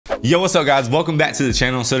Yo, what's up, guys? Welcome back to the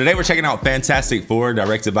channel. So today we're checking out Fantastic Four,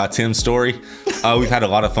 directed by Tim Story. We've had a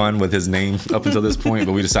lot of fun with his name up until this point,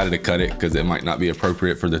 but we decided to cut it because it might not be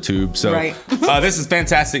appropriate for the tube. So this is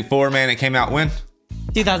Fantastic Four, man. It came out when?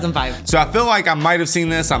 2005. So I feel like I might have seen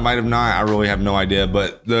this, I might have not. I really have no idea,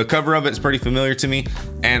 but the cover of it's pretty familiar to me.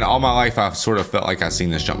 And all my life, I've sort of felt like I've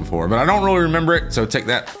seen this jump before, but I don't really remember it. So take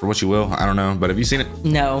that for what you will. I don't know, but have you seen it?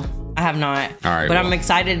 No, I have not. All right. But I'm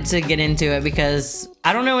excited to get into it because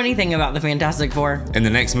I don't know anything about the Fantastic Four. And the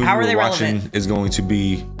next movie we're watching is going to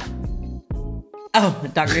be... Oh,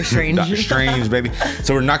 Doctor Strange. Doctor Strange, baby.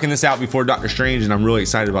 So we're knocking this out before Doctor Strange, and I'm really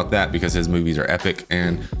excited about that because his movies are epic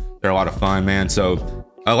and they're a lot of fun, man. So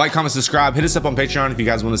like, comment, subscribe, hit us up on Patreon if you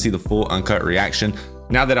guys want to see the full uncut reaction.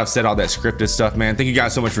 Now that I've said all that scripted stuff, man, thank you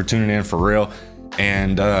guys so much for tuning in, for real.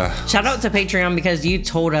 And shout out to Patreon because you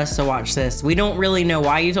told us to watch this. We don't really know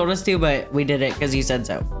why you told us to, but we did it because you said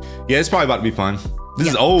so. Yeah, it's probably about to be fun. This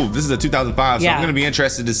is old. This is a 2005, so I'm gonna be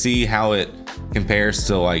interested to see how it compares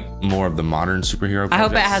to like more of the modern superhero projects. I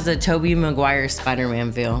hope it has a Tobey Maguire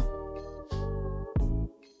Spider-Man feel,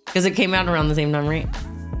 because it came out around the same time, right?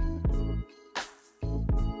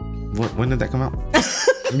 When did that come out?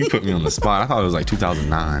 You put me on the spot. I thought it was like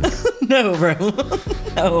 2009. No, bro.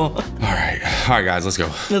 No. All right, guys, let's go.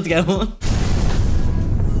 Let's go.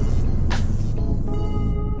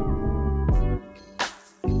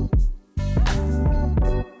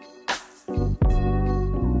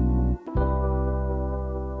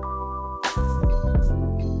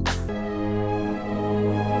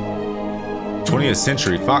 '20th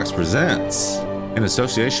Century Fox presents, in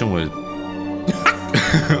association with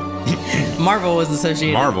Marvel was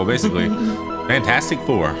associated. Marvel, basically. Fantastic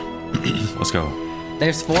Four. Let's go.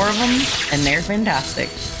 There's 4 of them, and they're fantastic.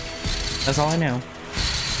 That's all I know.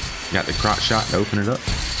 Got the crotch shot to open it up.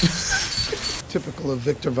 Typical of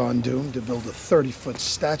Victor Von Doom to build a 30-foot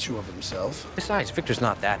statue of himself. Besides, Victor's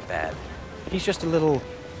not that bad. He's just a little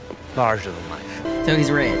larger than life. So he's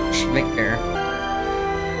rich, Victor.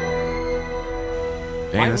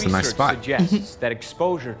 Dang, that's a nice spot. Suggests that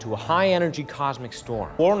exposure to a high-energy cosmic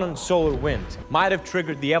storm born on solar wind might have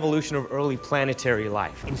triggered the evolution of early planetary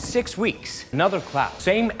life. In 6 weeks, another cloud,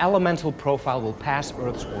 same elemental profile, will pass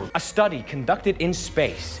Earth's orbit. A study conducted in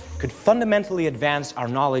space could fundamentally advance our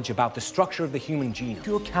knowledge about the structure of the human genome,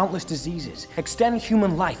 cure countless diseases, extend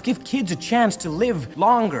human life, give kids a chance to live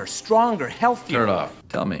longer, stronger, healthier. Turn it off.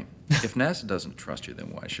 Tell me, if NASA doesn't trust you,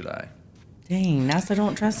 then why should I? Dang, NASA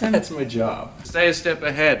don't trust him? That's my job. Stay a step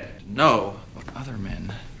ahead. Know what other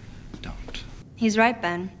men don't. He's right,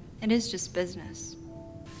 Ben. It is just business.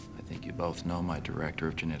 I think you both know my director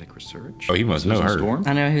of genetic research. Oh, you must know her. Storm.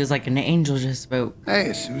 I know, he was like an angel just spoke.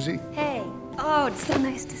 Hey, Susie. Hey. Oh, it's so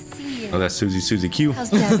nice to see you. Oh, that's Susie Q. How's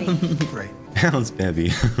Debbie? Great. How's Debbie?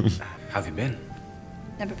 How have you been?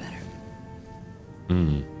 Never better.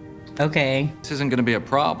 Okay. This isn't going to be a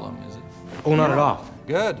problem, is it? Oh, not at all.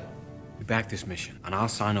 Good. We back this mission, and I'll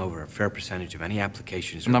sign over a fair percentage of any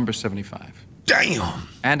applications. Number 75. Damn.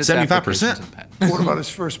 And it's 75%. What about his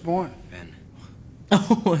firstborn? Ben.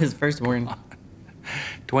 Oh, his firstborn.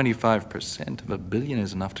 25% of $1 billion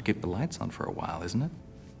is enough to keep the lights on for a while, isn't it?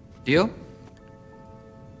 Deal?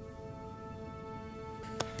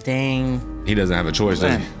 Dang. He doesn't have a choice,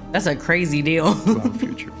 does he? That's a crazy deal. To our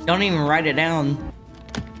future. Don't even write it down.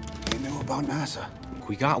 He knew about NASA.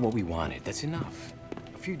 We got what we wanted. That's enough.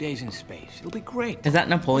 A few days in space. It'll be great. Is that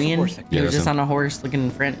Napoleon? What's the worst that He Yeah, was that's just him. on a horse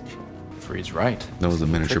looking French. Freed's right. That was a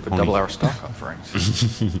miniature Could pony. double our stock offerings.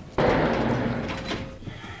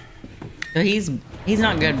 So he's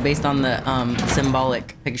not good based on the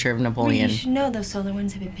symbolic picture of Well, Napoleon. you should know those solar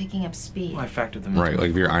winds have been picking up speed. I factored them Right,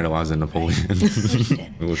 like if you're idolizing Napoleon.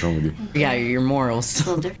 What's wrong with you? Yeah, your morals. It's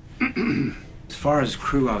a little different. As far as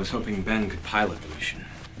crew, I was hoping Ben could pilot the mission.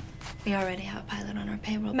 We already have a pilot on our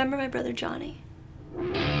payroll. Remember my brother Johnny?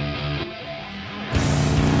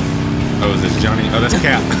 Oh, is this Johnny? Oh, that's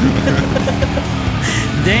Cap.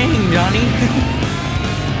 Dang, Johnny.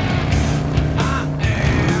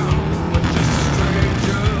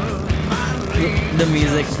 The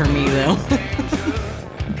music for me, though.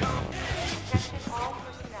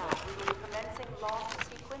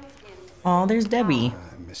 Oh, there's Debbie.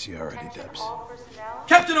 I miss you already, Debs.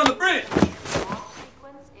 Captain on the bridge!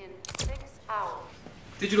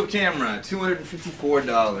 Digital camera,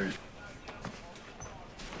 $254.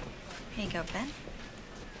 Here you go, Ben.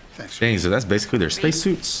 Thanks. Dang, so that's basically their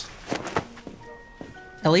spacesuits.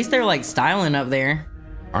 At least they're like styling up there.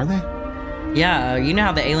 Are they? Yeah, you know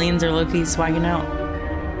how the aliens are low-key swagging out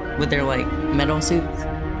with their like metal suits?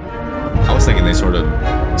 I was thinking they sort of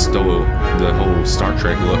stole the whole Star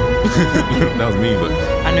Trek look. That was me, but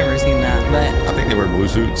I I never seen that, but I think they wear blue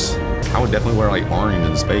suits. I would definitely wear like orange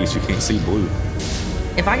in space. You can't see blue.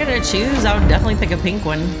 if I got to choose, I would definitely pick a pink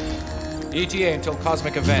one. ETA until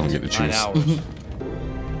cosmic event. don't get to 9 choose. hours.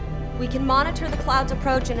 We can monitor the cloud's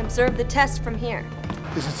approach and observe the test from here.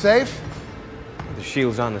 Is it safe? The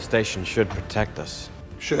shields on the station should protect us.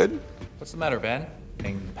 Should. What's the matter, Ben?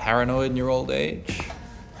 Being paranoid in your old age?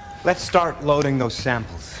 Let's start loading those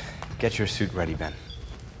samples. Get your suit ready, Ben.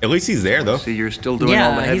 At least he's there though. See, you're still doing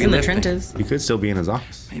all the Yeah, heavy he's in the lifting. trenches. He could still be in his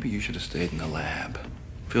office. Maybe you should have stayed in the lab.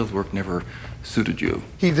 Field work never suited you.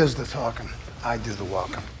 He does the talking. I do the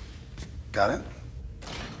walking. Got it?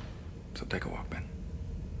 So take a walk, Ben.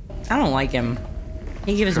 I don't like him.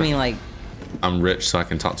 He gives me like I'm rich, so I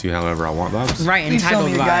can talk to you however I want vibes. right entitled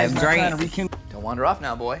vibes, right? Don't wander off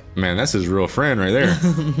now, boy. Man, that's his real friend right there.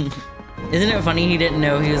 Isn't it funny he didn't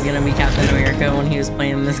know he was gonna be Captain America when he was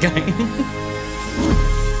playing this guy?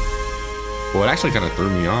 Well, it actually kind of threw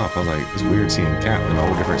me off. I was like, it's weird seeing Cap in a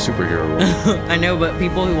whole different superhero role. I know, but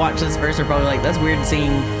people who watch this first are probably like, that's weird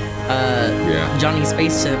seeing Yeah. Johnny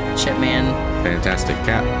Spaceship Man. Fantastic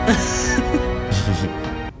Cap.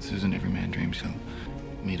 Susan, every man dreams he'll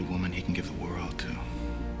meet a woman he can give the world to.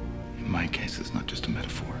 In my case, it's not just a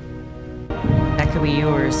metaphor. That could be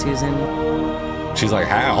yours, Susan. She's like,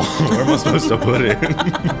 how? Where am I supposed to put it?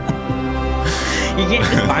 You can't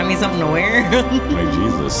just buy me something to wear. Like,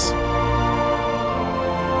 Jesus.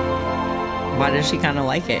 Why does she kind of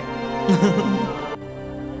like it? Well,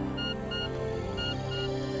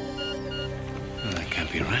 that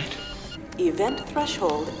can't be right. Event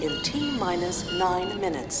threshold in T-minus 9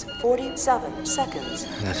 minutes, 47 seconds.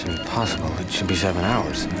 That's impossible. It should be 7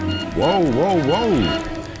 hours. Whoa, whoa, whoa.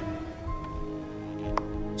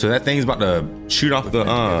 So that thing's about to shoot off the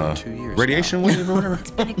 2 years radiation wave or whatever?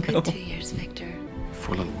 It's been a good 2 years, Victor.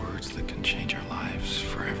 4 little words that can change our lives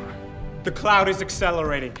forever. The cloud is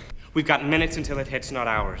accelerating. We've got minutes until it hits, not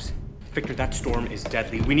hours. Victor, that storm is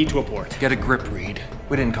deadly. We need to abort. Get a grip, Reed.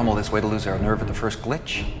 We didn't come all this way to lose our nerve at the first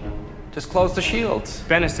glitch. Just close the shields.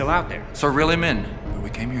 Ben is still out there. So reel him in. But we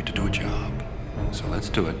came here to do a job. So let's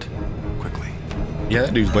do it quickly. Yeah,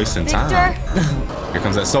 that dude's wasting Victor! time. Here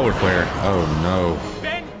comes that solar flare. Oh no.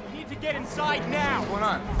 Ben, you need to get inside now. What's going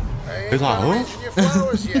on? He's like, huh?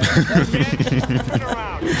 Turn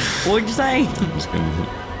around. What'd you say? Just kidding.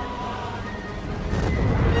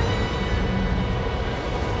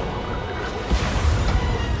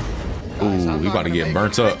 Ooh, we about to get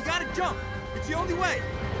burnt up. You gotta jump. It's the only way.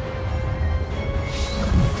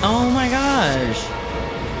 Oh my gosh.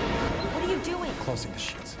 What are you doing? Closing the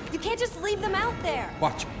shields. You can't just leave them out there.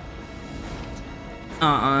 Watch me.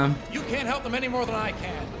 You can't help them any more than I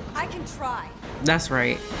can. I can try. That's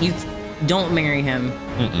right. You don't marry him.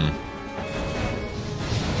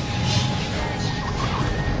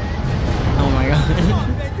 Oh my god.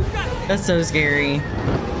 That's so scary.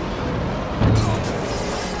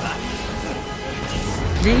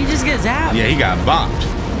 Did he just get zapped? Yeah, he got bopped.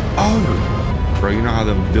 Oh. Bro, you know how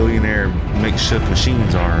the billionaire makeshift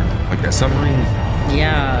machines are? Like that submarine?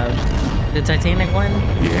 Yeah. The Titanic one?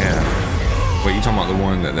 Yeah. Wait, you talking about the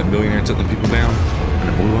one that billionaire took the people down and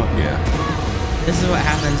it blew up? Yeah. This is what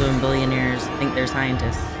happens when billionaires think they're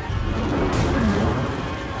scientists.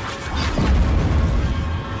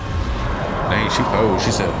 Dang, she posed.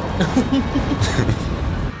 She said,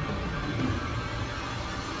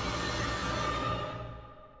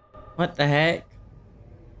 What the heck?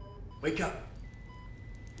 Wake up.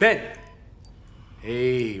 Ben!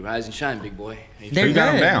 Hey, rise and shine, big boy. Hey, They're you got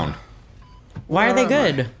him good. down. Why are they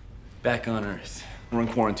good? back on Earth. We're in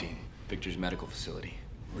quarantine. Victor's medical facility.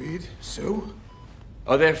 Reed? Sue?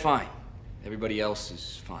 Oh, they're fine. Everybody else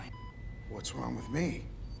is fine. What's wrong with me?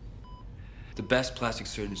 The best plastic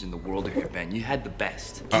surgeons in the world are here, Ben. You had the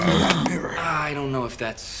best. Give me that mirror. I don't know if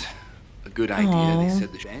that's a good idea. Aww. They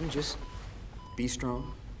said that. Ben, just be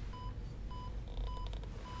strong.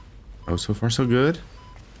 Oh, so far so good.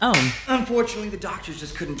 Oh. Unfortunately, the doctors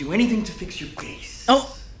just couldn't do anything to fix your face.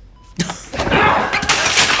 Oh.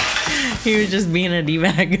 He was just being a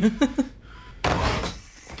D-bag.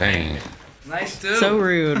 Dang. Nice dude. So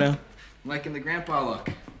rude. I'm liking the grandpa look.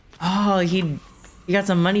 Oh, he got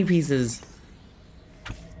some money pieces.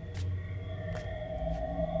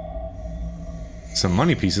 Some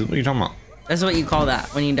money pieces? What are you talking about? That's what you call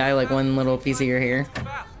that when you dye like one little piece of your hair.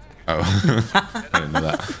 Oh. I didn't know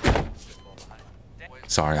that.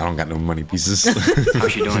 Sorry, I don't got no money pieces.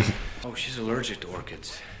 How's she doing? Oh, she's allergic to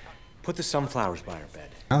orchids. Put the sunflowers by her bed.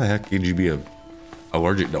 How the heck could you be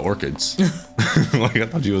allergic to orchids? Like, I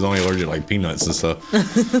thought you was only allergic to like peanuts and stuff.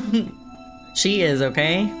 She is,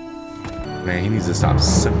 okay? Man, he needs to stop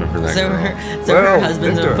sipping for that So girl. her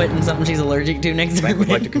husband's been putting something she's allergic to next to her. Frank would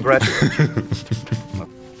like to congratulate you.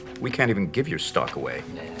 We can't even give your stock away.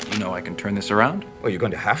 You know I can turn this around? Well, you're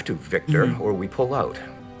going to have to, Victor, or we pull out.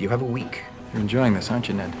 You have a week. You're enjoying this, aren't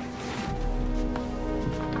you, Ned?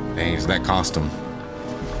 Dang, it's that costume.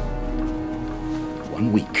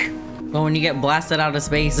 1 week. Well, when you get blasted out of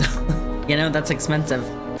space, you know, that's expensive.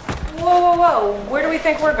 Whoa, whoa, whoa. Where do we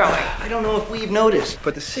think we're going? I don't know if we've noticed,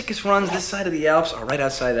 but the sickest runs this side of the Alps are right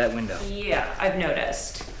outside that window. Yeah, I've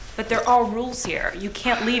noticed. But there are rules here. You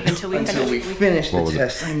can't leave until we finish the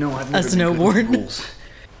test. I know, I've never been good with rules.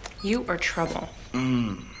 You are trouble.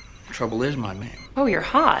 Trouble is my name. Oh, you're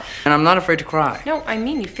hot. And I'm not afraid to cry. No, I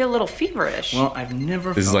mean, you feel a little feverish. Well, I've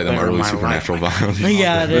never This is like the early Supernatural vibe.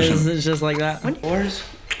 Yeah, it is. It's just like that. Yours?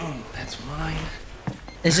 Oh, that's mine.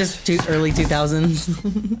 It's just early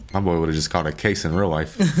 2000s. My boy would have just caught a case in real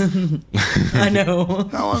life. I know.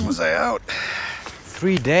 How long was I out?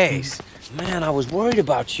 3 days. Man, I was worried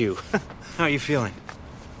about you. How are you feeling?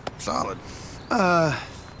 Solid. It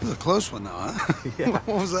was a close one, though, huh? Yeah.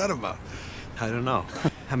 What was that about? I don't know.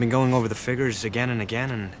 I've been going over the figures again and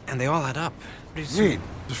again, and they all add up. Reed,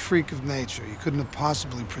 the freak of nature. You couldn't have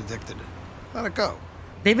possibly predicted it. Let it go.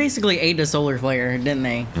 They basically ate a solar flare, didn't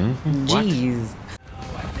they? Mm-hmm. Jeez.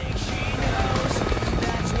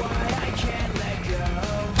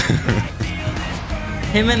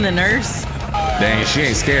 Him and the nurse? Dang, she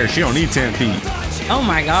ain't scared. She don't need 10 feet. Oh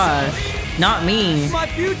my gosh. Not me.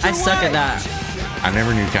 I suck at that. I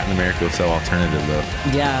never knew Captain America was so alternative, though.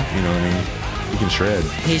 Yeah. You know what I mean? He can shred.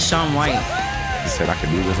 He's Shaun White. He said, I can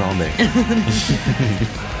do this all day.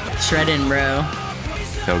 Shredding, bro.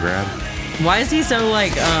 Tail grab. Why is he so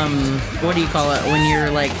like, what do you call it? When you're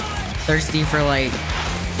like thirsty for like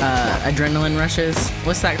adrenaline rushes?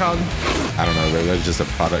 What's that called? I don't know, bro. That's just a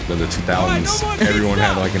product of the 2000s. Everyone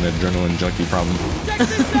had like an adrenaline junkie problem.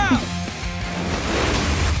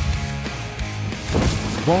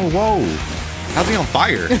 Whoa, whoa. How's he on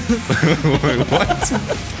fire? What?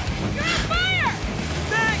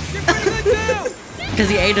 Because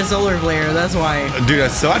he ate a solar flare, that's why. Dude,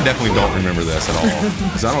 so I definitely don't remember this at all.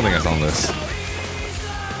 Because I don't think I saw this.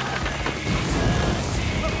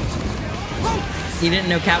 You didn't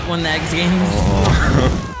know Cap won the X Games?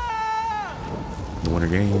 The Winter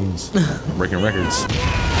Games. Breaking records.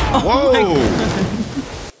 Oh whoa!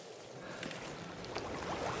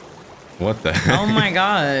 What the heck? Oh my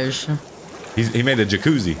gosh. He made a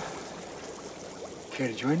jacuzzi. Care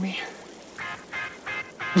to join me?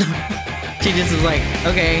 She just was like,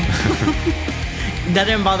 okay. That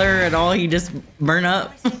didn't bother her at all. He just burned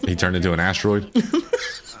up. He turned into an asteroid.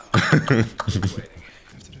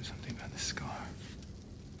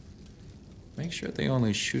 Make sure they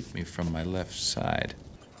only shoot me from my left side.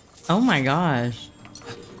 Oh my gosh.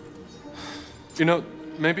 You know,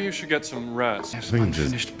 maybe you should get some rest. He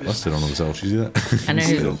just busted on himself. You see that? I know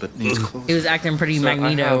he was acting pretty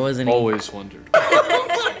Magneto, wasn't he? Always wondered.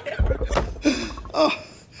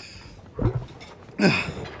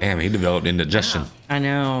 Damn, he developed indigestion. I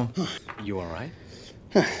know. You all right?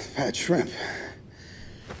 Bad shrimp.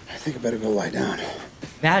 I think I better go lie down.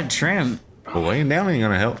 Bad shrimp. Well, laying down ain't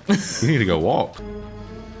gonna help. You need to go walk.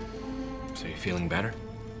 So you're feeling better?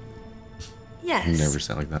 Yes. You never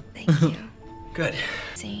sound like that. Thank you. Good.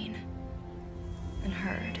 Seen and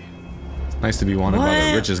heard. It's nice to be wanted by the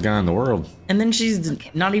What? richest guy in the world. And then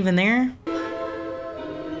she's not even there?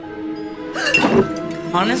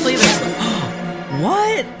 Honestly, this...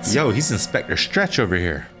 What? Yo, he's Inspector Stretch over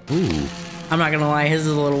here. Ooh. I'm not gonna lie, his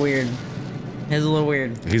is a little weird. His is a little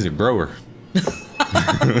weird. He's a grower.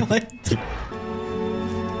 What?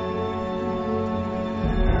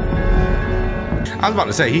 I was about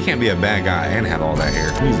to say, he can't be a bad guy and have all that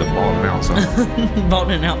hair. He's a balding out son.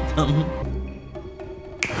 Balding out thumb.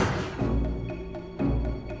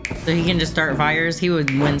 So he can just start fires? He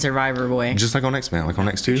would win Survivor Boy. Just like on X-Men, like on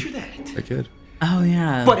X2. They could. Oh,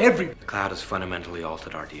 yeah. But the cloud has fundamentally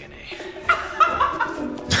altered our DNA.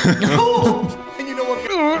 And you know what?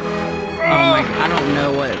 Oh my, I don't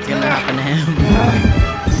know what's gonna happen to him.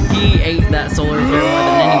 He ate that solar flare more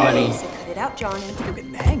than anybody. Cut it out, Johnny.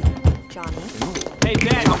 Johnny. Hey,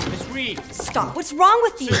 Ben, Miss Reed. Stop. What's wrong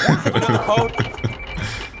with you?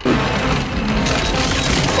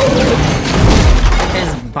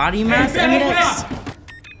 His body mass index?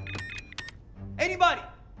 Anybody?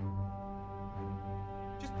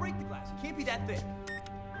 Just break the glass. It can't be that thick.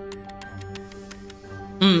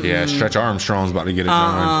 Yeah, Stretch Armstrong's about to get it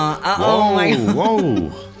done. Oh my God.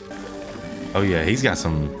 Whoa. Oh yeah, he's got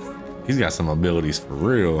some abilities for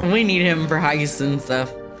real. We need him for heists and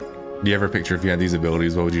stuff. Do you ever picture if you had these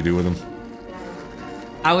abilities, what would you do with them?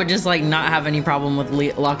 I would just like not have any problem with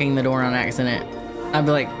locking the door on accident. I'd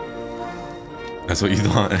be like, that's what you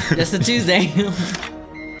thought. just a Tuesday.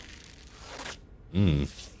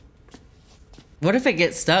 What if it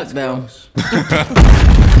gets stuck though?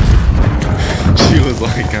 She was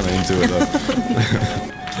like kind of into it though.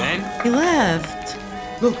 Ben? He left.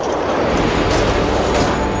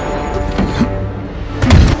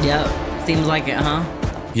 Yep. Seems like it, huh?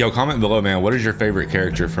 Yo, comment below, man. What is your favorite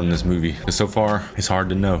character from this movie? Because so far, it's hard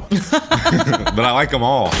to know. But I like them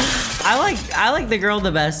all. I like the girl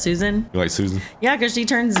the best, Susan. You like Susan? Yeah, because she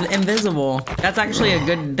turns invisible. That's actually a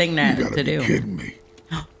good thing to do. You kidding me?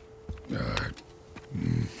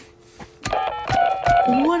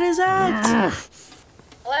 What is that?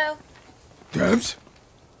 Hello? Debs?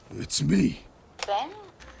 It's me. Ben?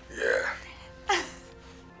 Yeah.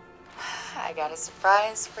 I got a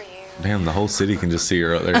surprise for you. Damn, the whole city can just see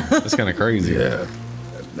her up there. That's kind of crazy. Yeah.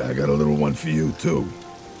 I got a little one for you, too.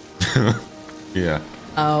 Yeah.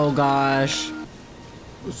 Oh, gosh.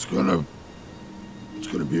 It's gonna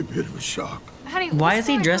be a bit of a shock. Why is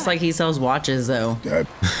he dressed like he sells watches, though? That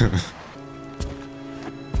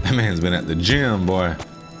man's been at the gym, boy.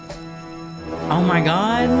 Oh, my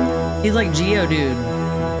God. He's like Geo, dude.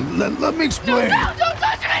 Let me explain. No, don't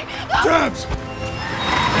touch me! Debs!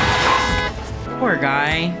 Poor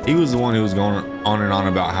guy. He was the one who was going on and on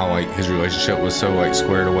about how like his relationship was so like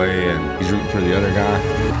squared away and he's rooting for the other guy.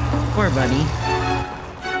 Poor buddy.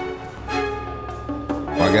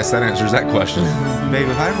 Well, I guess that answers that question. Babe,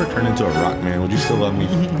 if I ever turn into a rock man, would you still love me?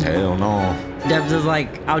 Hell no. Debs is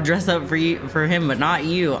like, I'll dress up for him, but not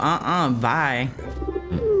you. Bye.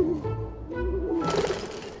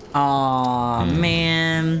 Aw,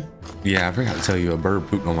 man. Yeah, I forgot to tell you, a bird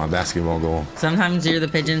pooped on my basketball goal. Sometimes you're the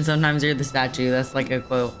pigeon, sometimes you're the statue. That's like a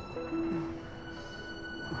quote.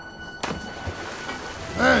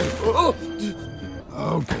 Hey!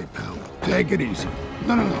 Okay, pal. Take it easy.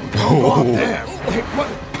 No. Don't go up there. Hey, what?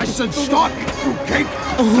 I said stop, you fruitcake.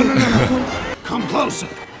 No. Come closer.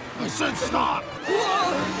 I said stop.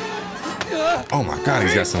 Oh my God,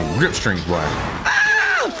 he's got some grip strings, boy.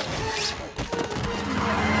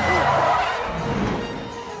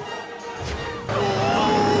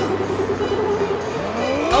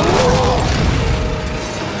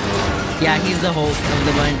 Yeah, he's the Hulk of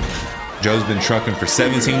the bunch. Joe's been trucking for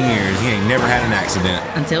 17 years. He ain't never had an accident.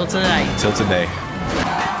 Until today. Until today.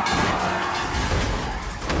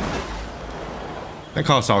 That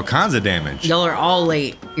caused all kinds of damage. Y'all are all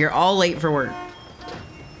late. You're all late for work.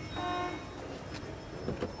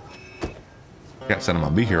 Got said I'm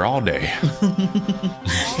gonna be here all day.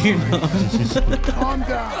 Calm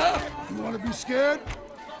down. You want to be scared?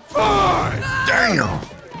 Fine. Damn.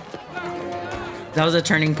 That was a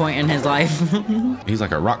turning point in his life. He's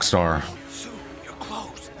like a rock star. You're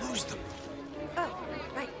close. Lose them.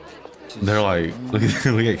 They're like, look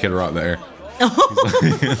at Kid Rock there.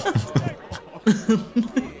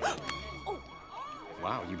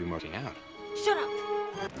 Wow, you've been working out. Shut up.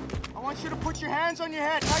 I want you to put your hands on your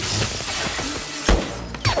head.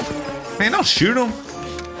 Man, don't shoot him.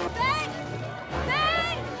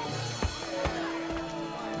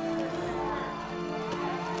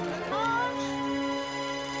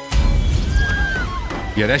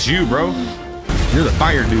 Yeah, that's you, bro. You're the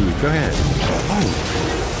fire dude. Go ahead. Oh.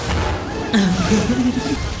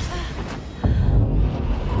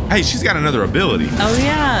 Hey, she's got another ability. Oh,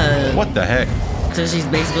 yeah. What the heck? So she's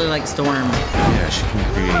basically like Storm. Yeah, she can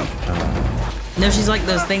create. No, she's like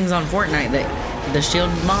those things on Fortnite, that the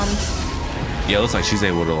shield bombs. Yeah, it looks like she's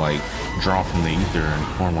able to like draw from the ether and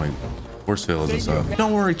form like force fields and stuff.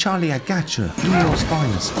 Don't worry, Charlie, I got you. Do those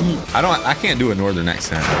things. I can't do a northern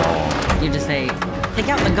accent at all. You just say, take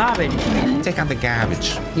out the garbage. Take out the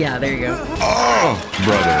garbage. Yeah, there you go. Oh,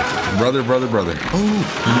 brother. Oh,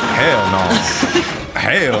 hell no.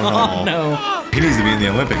 Hell no. Oh, no. He needs to be in the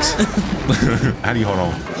Olympics. How do you hold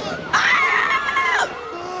on?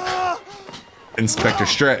 Inspector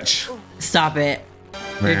Stretch. Stop it.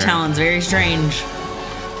 Man. Your talent's very strange,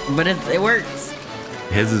 but it works.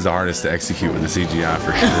 His is the hardest to execute with the CGI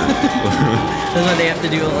for sure. That's why they have to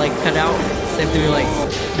do it like cut out. They have to do like.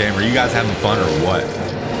 Damn, are you guys having fun or what?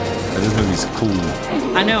 This movie's cool.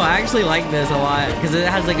 I know. I actually like this a lot because it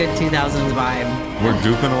has a good 2000s vibe. We're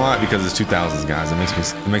goofing a lot because it's 2000s, guys. It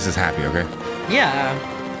makes us happy, okay? Yeah.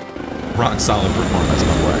 Rock solid performance,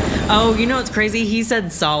 my boy. Oh, you know what's crazy? He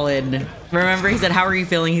said solid. Remember, he said, "How are you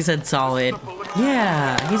feeling?" He said solid.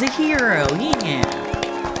 Yeah, he's a hero. Yeah.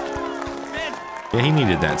 Yeah, he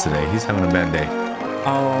needed that today. He's having a bad day.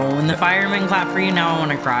 Oh, when the firemen clap for you, now I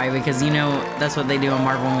want to cry because you know that's what they do in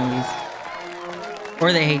Marvel movies.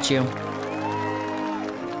 Or they hate you.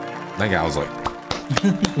 That guy was like,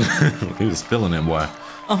 He was feeling it, boy.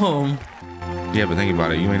 Oh. Yeah, but think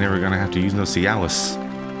about it. You ain't ever gonna have to use no Cialis.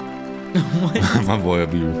 My boy will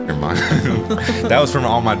be. Never mind. That was from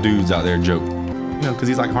all my dudes out there joke. You know, because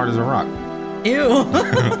he's like hard as a rock. Ew.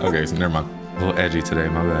 Okay, so never mind. A little edgy today.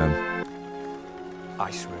 My bad.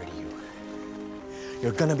 I swear to you,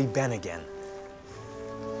 you're gonna be Ben again.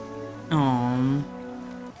 Aww.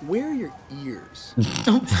 Where are your ears?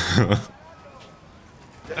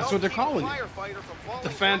 That's what they're calling you. The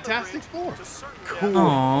Fantastic Four. Cool.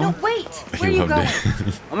 Aww. No, wait. Where are you going?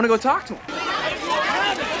 I'm gonna go talk to him.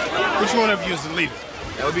 Which one of you is the leader?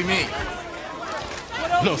 That would be me.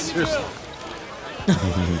 No, seriously.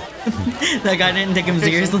 That guy didn't take him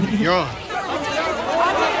seriously. You're on.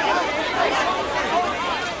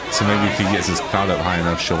 So maybe if he gets his cloud up high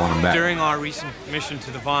enough, she'll want him back. During our recent mission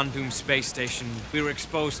to the Von Doom space station, we were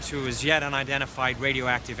exposed to as yet unidentified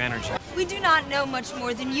radioactive energy. We do not know much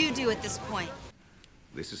more than you do at this point.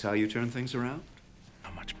 This is how you turn things around?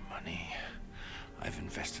 How much money I've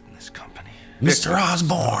invested in this company. Mr.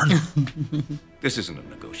 Osborne. This isn't a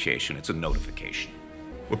negotiation, it's a notification.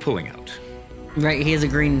 We're pulling out. Right, he has a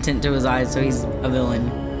green tint to his eyes, so he's a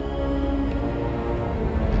villain.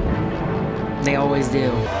 They always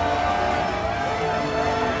do.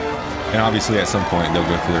 And obviously at some point they'll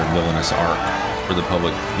go through their villainous arc for the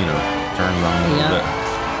public, you know, turns on a little bit.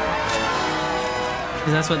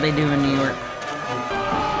 Because that's what they do in New York.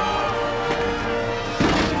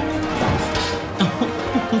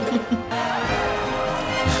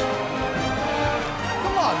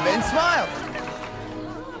 Come on, Ben, smile.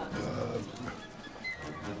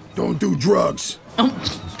 Don't do drugs.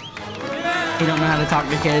 You don't know how to talk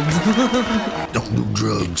to kids. Don't do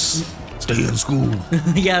drugs. Stay in school.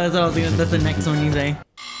 Yeah, that's what I was gonna. That's the next one you say.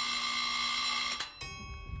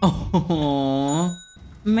 Oh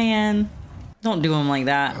man, don't do him like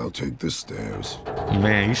that. I'll take the stairs.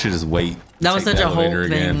 Man, you should just wait. That was Take such the a Hulk elevator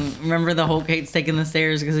thing. again. Remember the Hulk hates taking the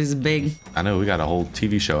stairs because he's big. I know, we got a whole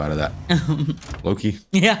TV show out of that. Loki.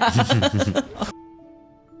 Yeah.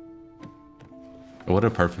 What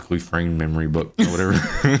a perfectly framed memory book or whatever.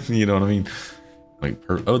 You know what I mean? Like,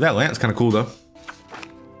 oh, that lamp's kind of cool though.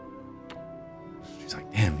 She's like,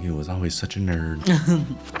 damn, he was always such a nerd.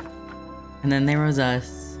 And then there was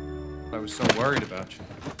us. I was so worried about you.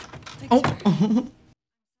 Oh.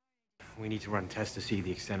 We need to run tests to see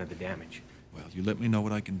the extent of the damage. Well, you let me know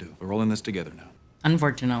what I can do. We're all in this together now.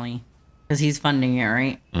 Unfortunately, because he's funding it,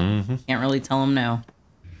 right? Mm-hmm. Can't really tell him no.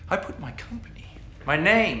 I put my company, my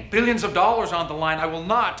name, billions of dollars on the line. I will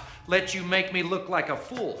not let you make me look like a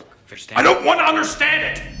fool. Understand? I don't want to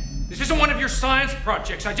understand it. This isn't one of your science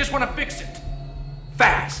projects. I just want to fix it.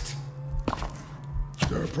 Fast. Is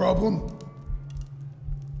there a problem?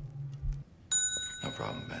 No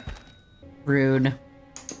problem, Ben. Rude.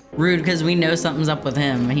 Rude, because we know something's up with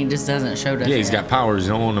him. He just hasn't showed us. Yeah, he's yet. got powers.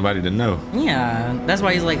 You don't want nobody to know. Yeah, that's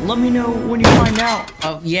why he's like, let me know when you find out.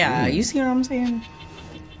 Oh, yeah, you see what I'm saying?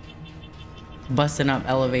 Busting up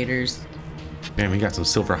elevators. Damn, he got some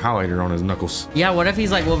silver highlighter on his knuckles. Yeah, what if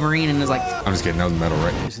he's like Wolverine and is like... I'm just kidding, that was metal,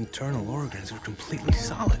 right? His internal organs are completely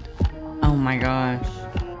solid. Oh my gosh.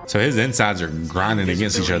 So his insides are grinding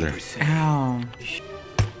against each other. Ow.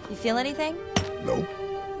 You feel anything? Nope.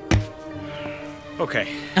 Okay.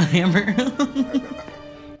 A hammer.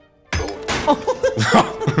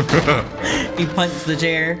 He punched the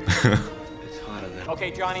chair.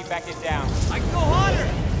 Okay, Johnny, back it down. I can go harder.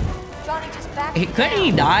 Johnny, just back it Couldn't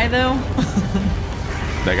he die though?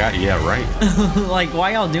 That guy, yeah, right. Like,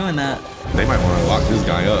 why y'all doing that? They might want to lock this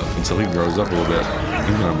guy up until he grows up a little bit.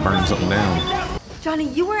 He's gonna burn something down. Johnny,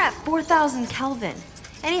 you were at 4,000 Kelvin.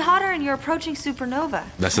 Any hotter and you're approaching supernova.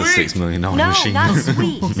 That's a $6 million machine. No, not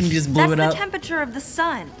sweet. He just blew That's it up. the temperature of the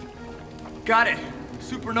sun. Got it.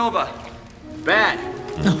 Supernova. Bad.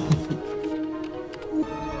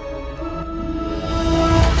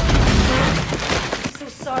 So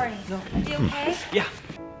sorry. You okay? Yeah.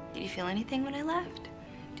 Did you feel anything when I left?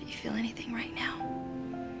 Do you feel anything right now?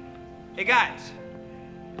 Hey, guys.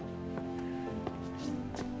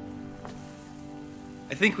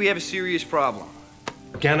 I think we have a serious problem.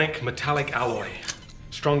 Organic metallic alloy.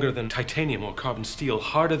 Stronger than titanium or carbon steel,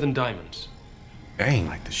 harder than diamonds. Dang.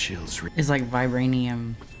 Like the shield's It's like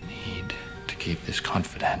vibranium. need to keep this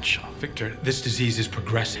confidential. Victor, this disease is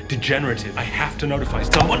progressive, degenerative. I have to notify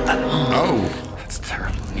someone. Oh. That's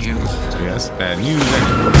terrible news. Yes, bad news.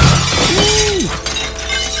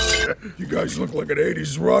 You guys look like an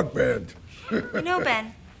 80s rock band. You know,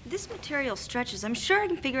 Ben, this material stretches. I'm sure I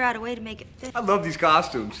can figure out a way to make it fit. I love these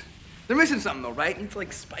costumes. They're missing something though, right? It's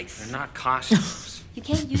like spice. They're not costumes. You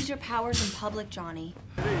can't use your powers in public, Johnny.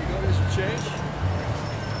 Hey, you got this change?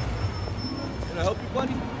 Can I help you?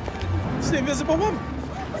 buddy. It's the Invisible Woman.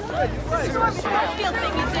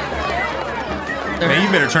 Man,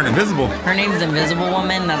 you better turn invisible. Her name's Invisible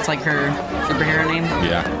Woman. That's like her superhero name.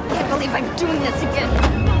 Yeah. I can't believe I'm doing this again.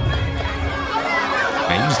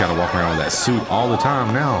 Man, you just gotta walk around with that suit all the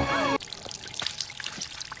time now.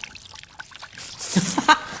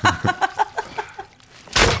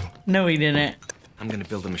 No, he didn't. I'm gonna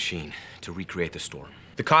build a machine to recreate the storm.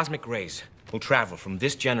 The cosmic rays will travel from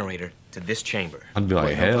this generator to this chamber. I'd be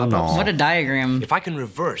like, hell no. What a diagram. If I can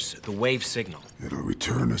reverse the wave signal, it'll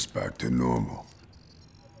return us back to normal.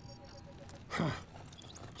 Huh.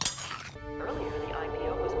 Earlier, the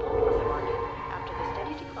IPO was pulled from the market after the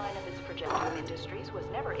steady decline of its projectile industries was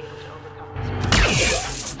never able to overcome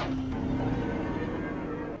this.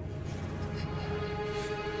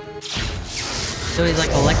 So he's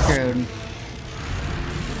like Electrode.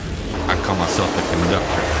 I call myself a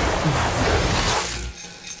conductor.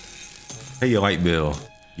 Hey, you light bill,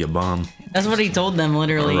 you bum. That's what he told them,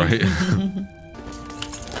 literally. Right.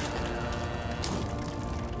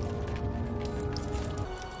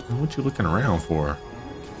 What you looking around for?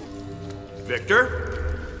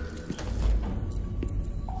 Victor?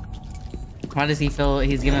 Why does he feel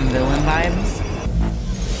he's giving villain vibes?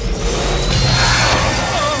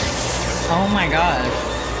 Oh my gosh.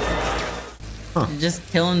 Huh. Just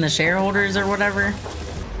killing the shareholders or whatever?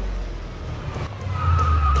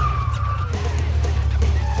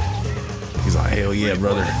 He's like, hell yeah,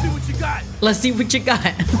 brother. Let's see what you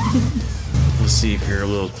got. Let's see if you're a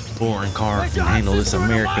little boring car can handle this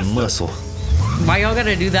American muscle. Why y'all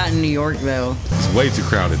gotta do that in New York though? It's way too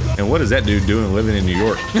crowded. And what is that dude doing living in New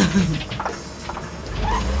York?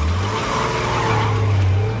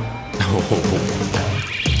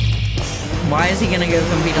 Why is he gonna go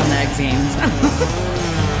compete on the X Games?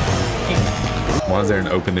 Why is there an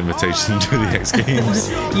open invitation to the X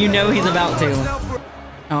Games? You know he's about to.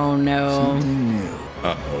 Oh no.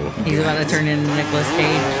 Uh-oh. He's about to turn into Nicolas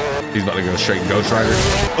Cage. He's about to go straight Ghost Rider.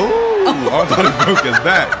 Ooh! I thought he broke his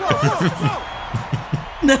back.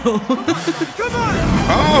 No. Come on!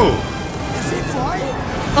 Oh! Is he flying?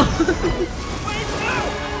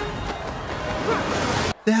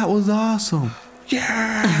 That was awesome.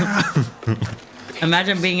 Yeah!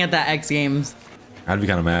 Imagine being at that X Games. I'd be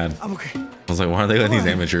kind of mad. I'm okay. I was like, why are they letting these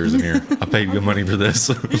amateurs in here? I paid good money for this.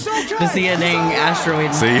 To see a dang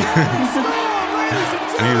asteroid. See? I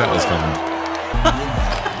knew that was coming.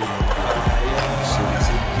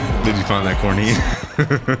 Did you find that corny?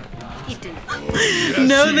 He didn't. Yes,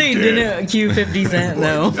 No, he they did. didn't cue 50 Cent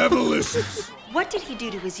though. Never listens. What did he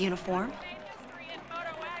do to his uniform?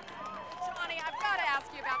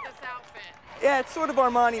 Yeah, it's sort of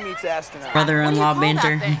Armani meets astronaut. Brother-in-law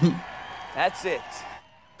banter. That's it.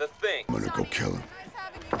 The thing. I'm gonna go kill him.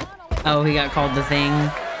 Oh, he got called the Thing.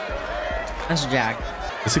 That's Jack.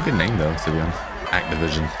 It's a good name though, to be honest.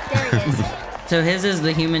 Activision. So his is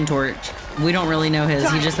the Human Torch. We don't really know his.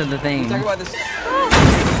 He just said the Thing. Talk about this.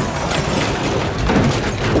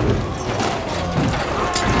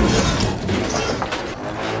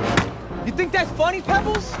 You think that's funny,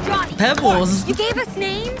 Pebbles? Johnny, Pebbles. you gave us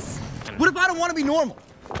names? What if I don't want to be normal?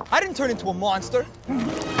 I didn't turn into a monster.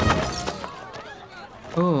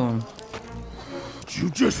 Oh. You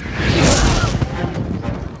just...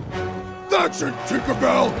 That's it,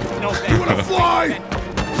 Tinkerbell! No, You wanna fly?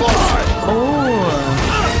 Fly!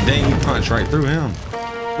 Oh. Dang, you punched right through him.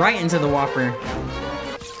 Right into the Whopper.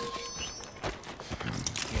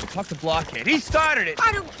 Talk to Blockhead. He started it.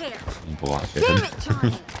 I don't care. Blockhead. Damn it,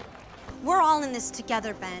 Johnny. We're all in this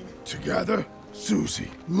together, Ben. Together? Susie,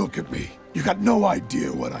 look at me. You got no idea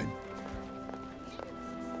what I'd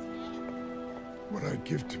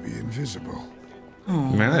give to be invisible.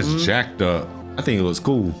 Oh. Man, that's jacked up. I think it looks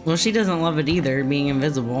cool. Well, she doesn't love it either, being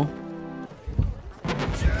invisible.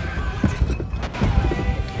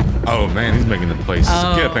 Oh man, he's making the place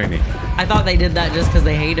skip, ain't he? I thought they did that just because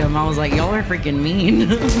they hate him. I was like, y'all are freaking mean.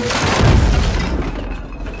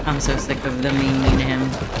 I'm so sick of them being mean to him.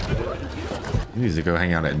 He needs to go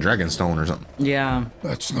hang out at Dragonstone or something. Yeah.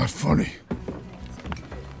 That's not funny.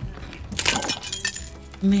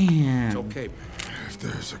 Man. It's okay. If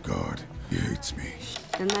there's a God, he hates me.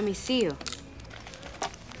 Then let me see you.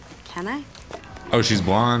 Can I? Oh, she's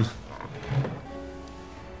blonde.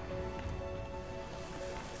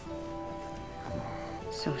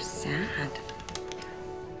 So sad.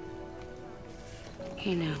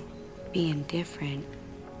 You know, being different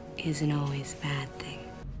isn't always a bad thing.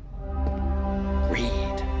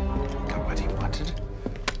 Reed got what he wanted,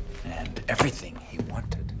 and everything he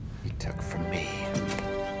wanted, he took from me.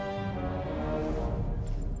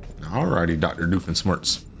 No, Alrighty, Dr.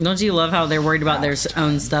 Doofenshmirtz. Don't you love how they're worried about their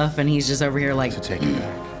own stuff and he's just over here like... To take it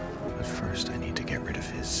back. But first, I need to get rid of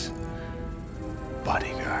his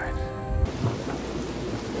bodyguard.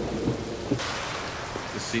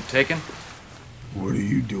 This seat taken? What are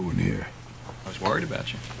you doing here? I was worried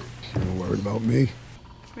about you. You're worried about me?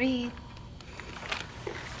 Reed.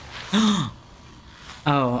 Oh.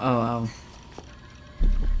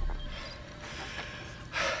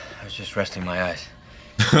 I was just resting my eyes.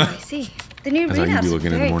 I see. The new That's how you readout's be looking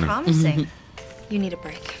in the very morning. promising. You need a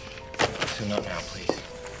break. So not now, please.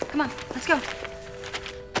 Come on, let's go.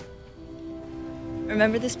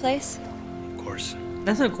 Remember this place? Of course.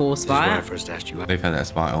 That's a cool This is where I spot. first asked you. They've had that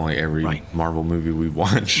spot only every Marvel movie we've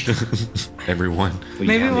watched. Everyone.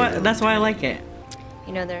 Maybe that's why I like it.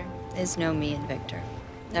 You know, there is no me and Victor.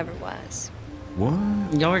 Never was. What?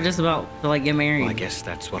 Y'all were just about to like get married. Well, I guess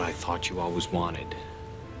that's what I thought you always wanted.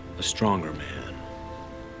 A stronger man.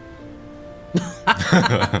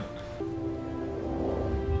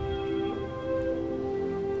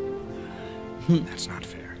 That's not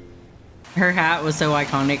fair. Her hat was so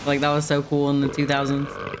iconic. Like, that was so cool in the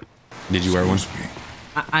 2000s. Did you wear one?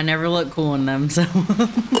 I never look cool in them, so.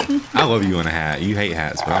 I love you in a hat. You hate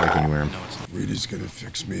hats, but I like when you wear them. Rita's gonna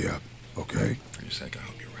fix me up, okay? For your sake, I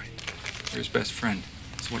hope you're right. You're his best friend.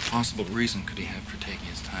 So what possible reason could he have for taking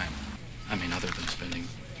his time? I mean, other than spending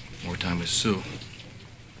more time with Sue.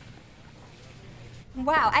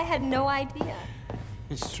 Wow, I had no idea.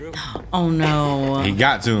 It's true. Oh, no. He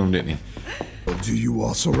got to him, didn't he? Do you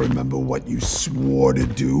also remember what you swore to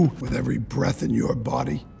do with every breath in your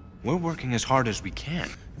body? We're working as hard as we can.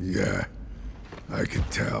 Yeah, I could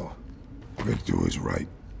tell. Victor was right.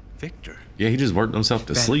 Victor? Yeah, he just worked himself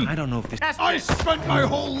to sleep. I don't know if this... I spent my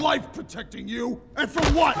whole life protecting you, and for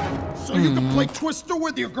what? So you can play Twister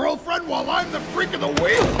with your girlfriend while I'm the freak of the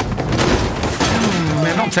wheel?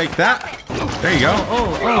 Man, don't take that. There you go.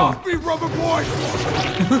 Get off me, rubber boy!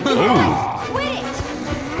 Quit it!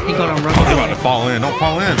 He got on You're rubber. about to fall in. Don't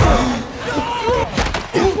fall in.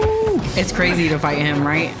 It's crazy to fight him,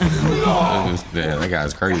 right? Yeah, that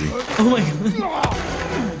guy's crazy. Oh my god.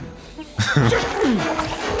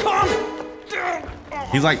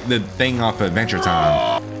 He's like the thing off Adventure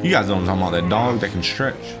Time. You guys know what I'm talking about, that dog that can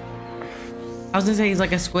stretch. I was gonna say he's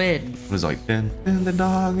like a squid. It was like Finn the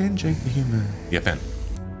dog and Jake the human. Yeah, Finn.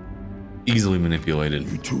 Easily manipulated.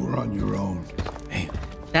 You two are on your own. Man,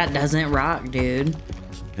 That doesn't rock, dude.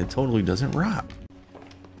 it totally doesn't rock.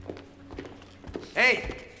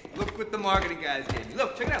 Hey, look what the marketing guys gave me.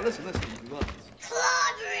 Look, check it out. Listen. You love this.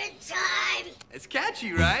 Clobbering time! It's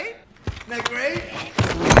catchy, right? Isn't that great?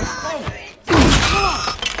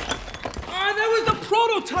 That was the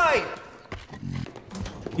prototype!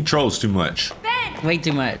 He trolls too much. Ben! Way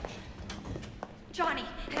too much. Johnny,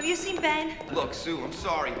 have you seen Ben? Look, Sue, I'm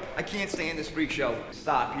sorry. I can't stand this freak show.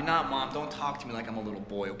 Stop. You're not Mom. Don't talk to me like I'm a little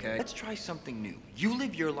boy, okay? Let's try something new. You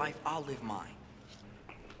live your life, I'll live mine.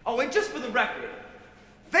 Oh, and just for the record,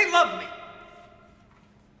 they love me.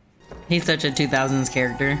 He's such a 2000s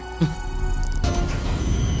character.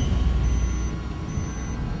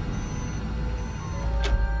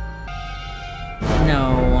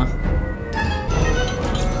 No.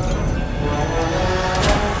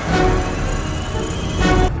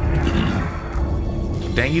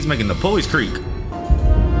 Dang, he's making the pulleys creak.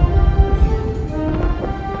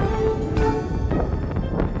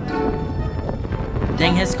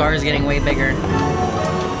 Dang, his scar is getting way bigger.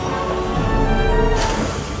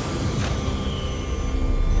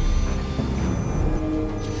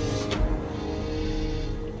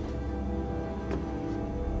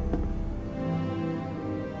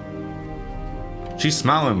 She's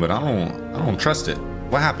smiling, but I don't trust it.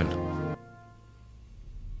 What happened?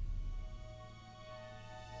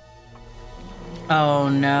 Oh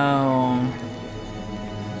no.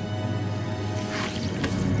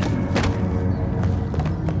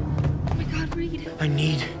 Oh my god, Reed. I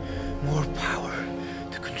need more power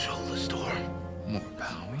to control the storm. More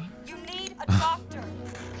power? You need a doctor.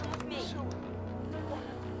 Me.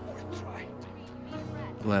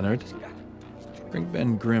 Leonard, bring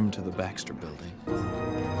Ben Grimm to the Baxter building.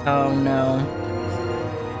 Oh no.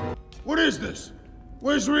 What is this?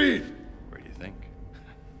 Where's Reed? Where do you think?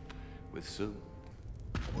 With Sue.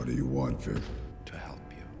 What do you want, Vic? To help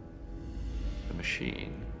you. The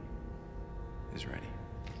machine is ready.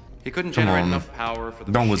 He couldn't Come generate on. enough power for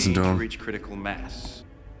the Don't machine listen to him. reach critical mass.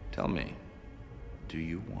 Tell me, do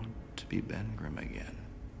you want to be Ben Grimm again?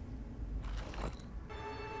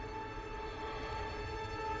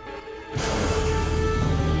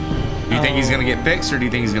 Do you think he's gonna get fixed, or do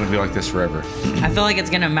you think he's gonna be like this forever? I feel like it's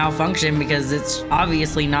gonna malfunction because it's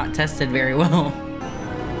obviously not tested very well.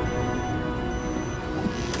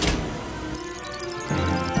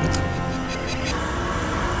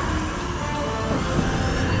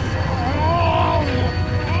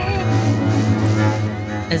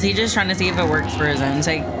 Is he just trying to see if it works for his own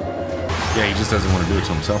sake? Yeah, he just doesn't want to do it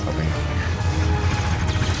to himself, I think.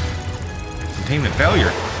 Containment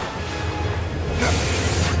failure.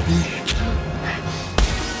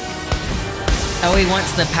 Oh, he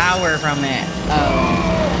wants the power from it. Oh.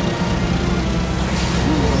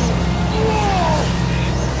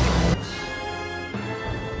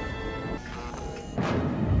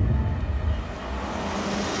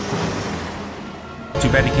 Too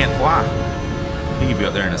bad he can't fly. He could be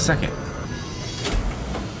up there in a second.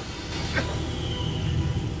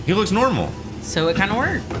 He looks normal. So it kind of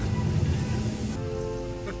worked.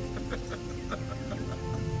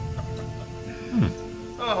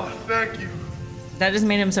 Oh, thank you. That just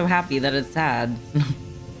made him so happy that it's sad.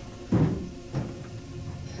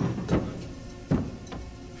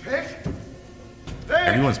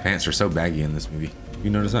 Everyone's pants are so baggy in this movie.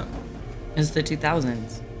 You notice that? It's the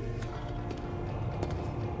 2000s.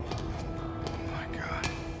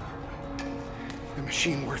 The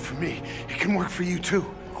machine worked for me. It can work for you too.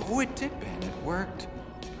 Oh, it did, Ben. It worked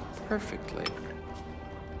perfectly.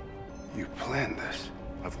 You planned this.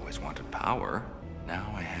 I've always wanted power.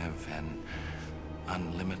 Now I have an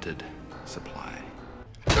unlimited supply.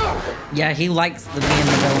 Yeah, he likes being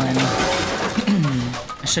the villain.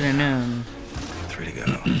 I should have known. 3 to go.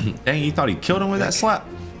 Dang, you thought he killed him with that slap?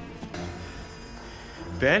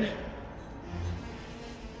 Ben?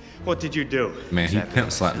 What did you do? Man, he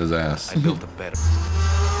pimp slapped his ass. I built a better.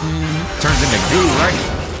 Turns into goo, right?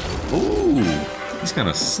 Ooh, he's kind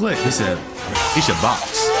of slick. He said he should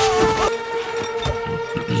box.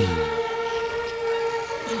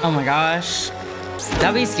 Oh my gosh.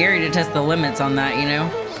 That'd be scary to test the limits on that, you know?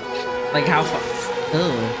 Like how far.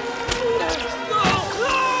 Ooh.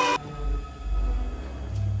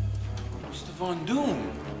 Mr. Von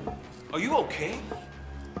Doom, are you okay?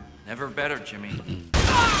 Never better, Jimmy.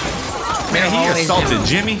 Man, he assaulted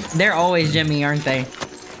Jimmy. They're always Jimmy, aren't they?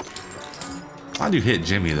 Why'd you hit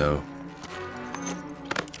Jimmy though?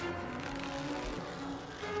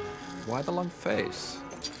 Why the long face?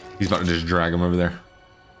 He's about to just drag him over there.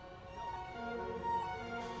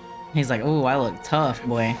 He's like, ooh, I look tough,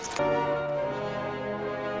 boy.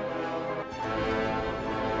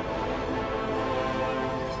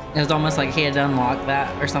 It was almost like he had to unlock that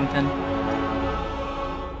or something.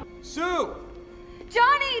 Sue!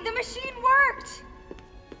 Johnny, the machine worked!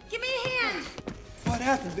 Give me a hand! What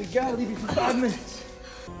happened, big guy? I'll leave you for 5 minutes.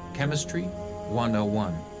 Chemistry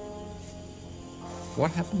 101.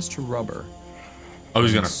 What happens to rubber? Oh,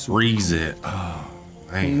 he's gonna freeze it. Oh,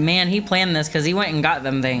 man. Man, he planned this because he went and got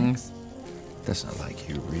them things. That's not like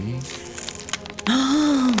you, Reed.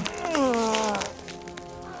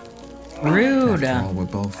 Rude. After all, we're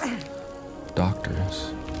both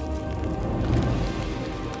doctors.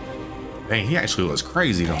 Dang, he actually looks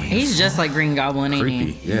crazy, don't he? He's just like Green Goblin, ain't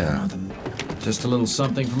Creepy, he? yeah. Just a little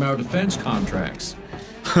something from our defense contracts.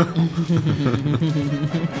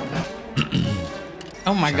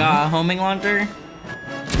 Oh my god, homing launcher?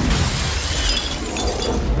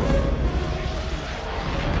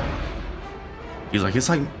 He's like, it's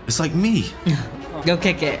like me. Go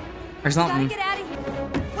kick it or something. Gotta get out of here.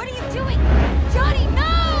 What are you doing? Johnny,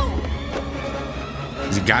 no!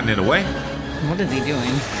 Has he gotten it away? What is he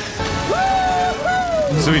doing?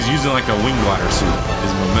 So he's using like a wing glider suit.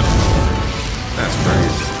 His momentum. That's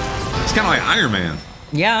crazy. It's kind of like Iron Man.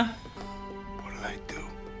 Yeah. What did I do?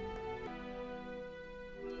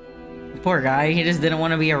 Poor guy, he just didn't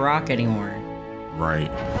want to be a rock anymore.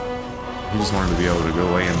 Right. He just wanted to be able to go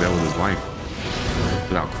lay in bed with his wife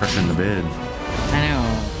without crushing the bed. I know.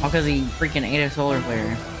 All because he freaking ate a solar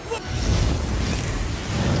flare.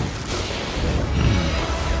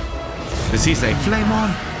 Does he say flame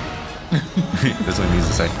on? That's what he needs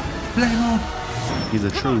to say. Flame on. He's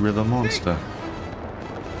a true river monster.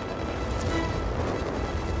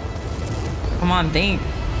 Come on, think.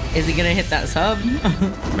 Is he gonna hit that sub?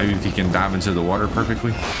 Maybe if he can dive into the water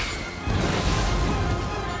perfectly.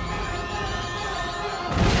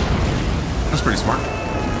 That's pretty smart.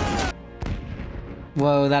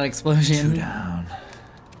 Whoa, that explosion. 2 down.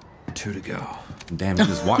 2 to go. Damn, he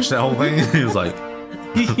just watched that whole thing. He was like,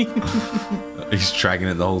 he's tracking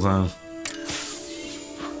it the whole time.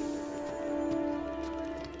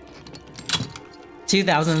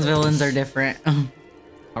 '2000s villains are different.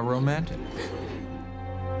 A romantic.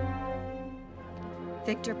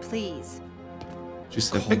 Victor, please. She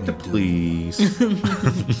said, Victor, please.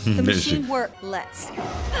 The machine worked. Let's.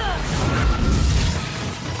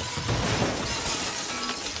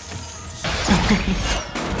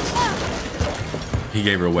 He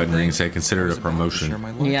gave her a wedding ring and said, consider it a promotion.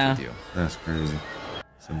 Yeah. That's crazy.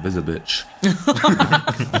 Some busy bitch.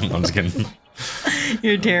 I'm just kidding.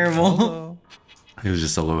 You're terrible. It was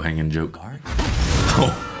just a low-hanging joke.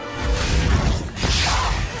 Oh.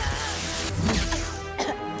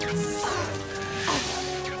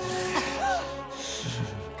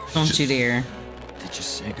 Don't you dare. Did you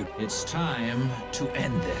say good? It's time to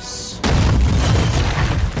end this.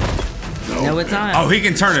 No, it's not. Oh, he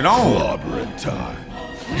can turn it on. Clobbering time.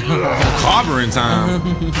 Clobbering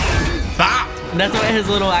time. Stop. That's what his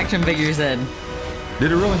little action figure said.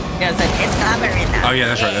 Did it really? Yeah, it said it's clobbering time. Oh yeah,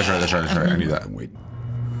 that's right. I knew that.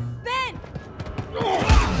 Ben!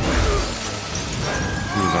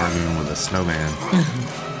 He was arguing with a snowman.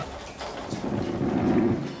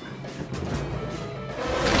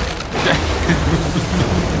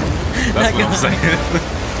 That's what I'm saying.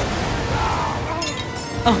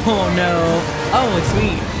 Oh no. Oh,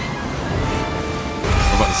 sweet.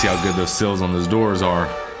 I'm about to see how good those sills on those doors are.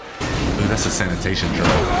 Ooh, that's a sanitation truck.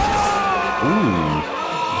 Ooh.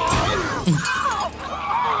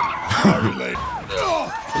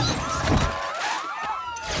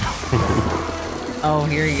 Oh,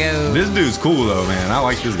 here he goes. This dude's cool though, man. I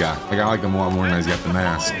like this guy. Like I like him a lot more now he's got the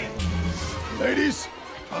mask. Ladies,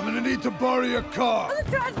 I'm gonna need to borrow your car. The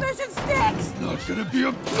transmission sticks! Not gonna be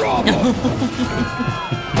a problem.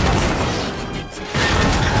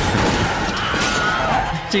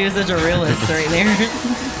 She was such a realist right there.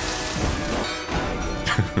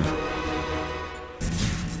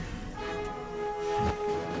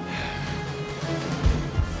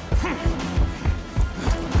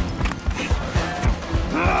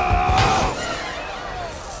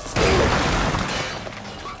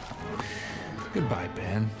 Goodbye,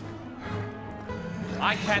 Ben.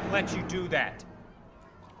 I can't let you do that.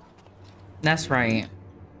 That's right.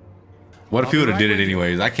 What if he would have did it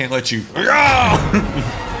anyways? I can't let you.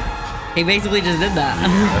 He basically just did that.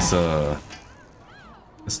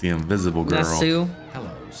 That's the invisible girl. That's Sue. Hello,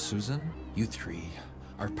 Susan. You three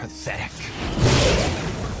are pathetic.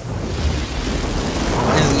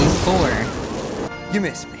 No, you four. You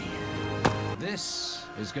miss me. This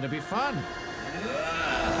is gonna be fun.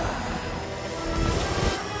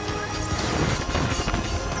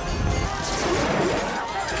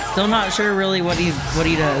 Still not sure really what he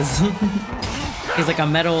does. He's like a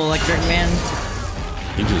metal electric man.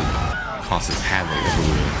 He just causes havoc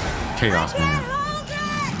everywhere. Chaos man.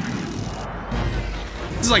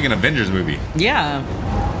 This is like an Avengers movie. Yeah.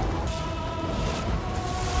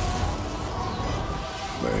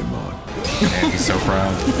 Man, he's so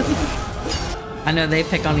proud. I know they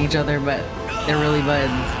pick on each other, but they're really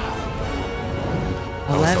buds.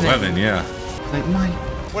 Oh, it's 11, yeah. Like mine.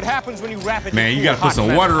 What happens when you wrap it? Man, you gotta put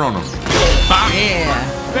some water on them.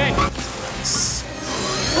 Yeah. Ben.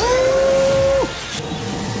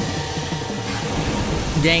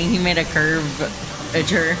 Dang, he made a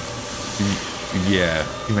curvature. Yeah,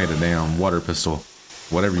 he made a damn water pistol.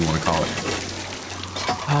 Whatever you want to call it.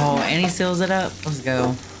 Oh, and he seals it up. Let's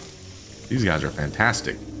go. These guys are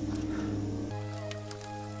fantastic.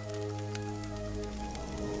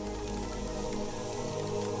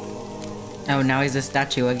 Oh, now he's a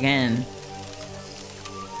statue again.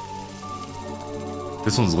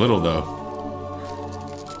 This one's little though.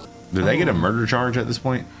 Did they get a murder charge at this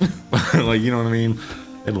point? Like, you know what I mean?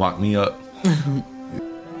 They'd lock me up.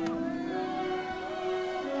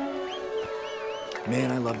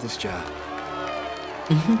 Man, I love this job.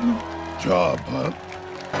 Job, huh?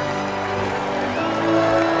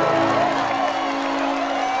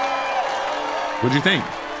 What'd you think?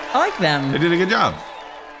 I like them. They did a good job.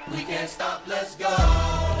 We can't stop, let's go.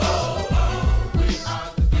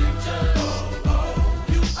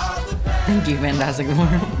 Thank you, Fantastic Four.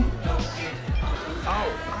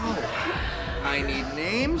 I need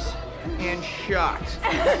names and shots.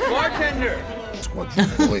 Bartender! What you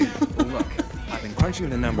believe? Look, I've been crunching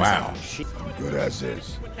the numbers. Wow. I'm good as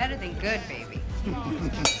is. Better than good, baby.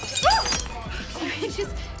 I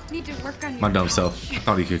just need to work on My dumb self. I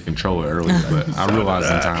thought he could control it earlier, but I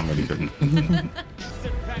realized in time that he couldn't.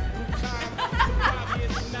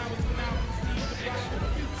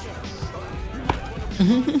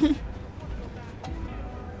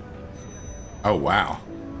 Oh, wow.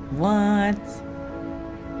 What?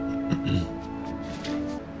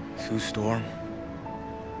 Sue Storm,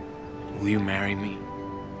 will you marry me?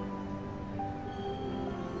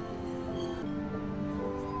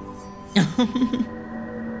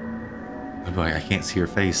 I'd be like, I can't see your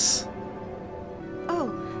face.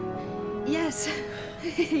 Oh, yes.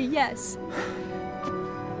 Yes.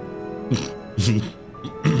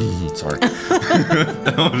 Sorry.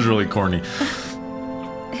 That was really corny.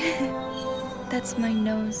 That's my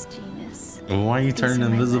nose, Genius. Why are you turning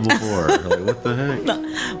invisible for? Like, what the heck?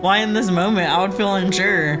 Why in this moment? I would feel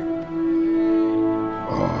unsure.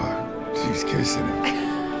 He's kissing him.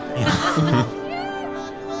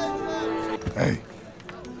 Hey,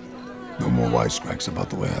 no more wisecracks about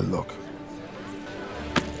the way I look.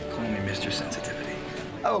 Call me Mr. Sensitivity.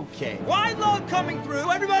 Okay. Wide load coming through.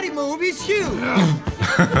 Everybody move. He's huge. Come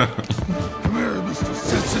here, Mr.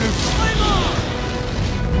 Sensitive.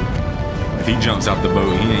 If he jumps out the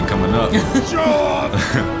boat, he ain't coming up. Jump!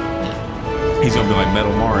 He's gonna be like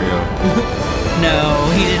Metal Mario.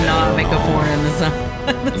 No, he did not make a fork in the sun.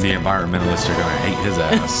 The environmentalists are gonna hate his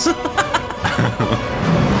ass.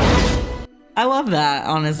 I love that,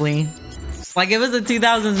 honestly. Like, it was a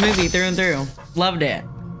 2000s movie through and through. Loved it.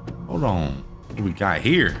 Hold on. What do we got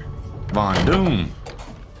here? Von Doom.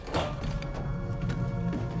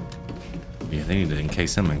 Yeah, they need to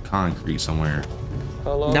encase him in concrete somewhere.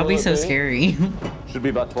 That'd be so scary. Should be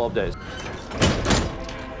about 12 days.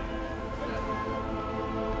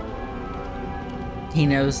 He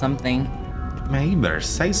knows something. Man, you better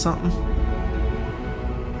say something.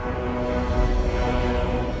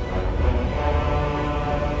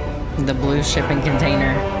 The blue shipping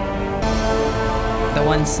container. The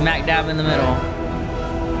one smack dab in the middle.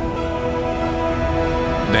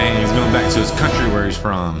 Dang, he's going back to his country where he's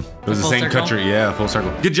from. It was the same country. Yeah, full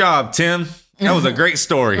circle. Good job, Tim. That was a great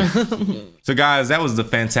story. So guys, that was the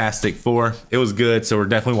Fantastic Four. It was good. So we're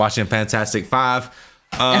definitely watching Fantastic Five.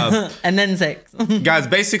 And then 6. Guys,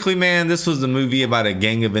 basically, man, this was the movie about a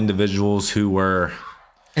gang of individuals who were...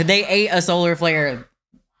 They ate a solar flare.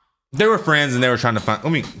 They were friends and they were trying to find...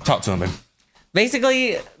 Let me talk to him, man.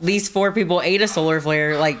 Basically, these 4 people ate a solar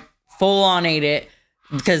flare, like full on ate it,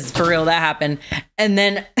 because for real that happened. And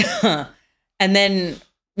then,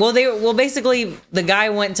 basically the guy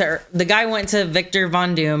went to Victor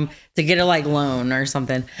Von Doom to get a loan or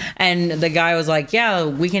something, and the guy was like, "Yeah,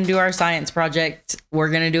 we can do our science project. We're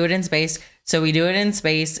gonna do it in space." So we do it in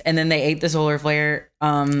space, and then they ate the solar flare.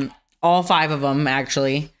 All 5 of them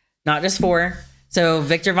actually, not just 4. So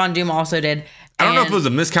Victor Von Doom also did. I don't know if it was a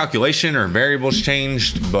miscalculation or variables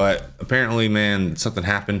changed, but apparently, man, something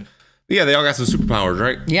happened. But yeah, they all got some superpowers,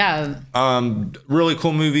 right? Yeah. Really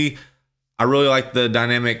cool movie. I really liked the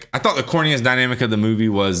dynamic. I thought the corniest dynamic of the movie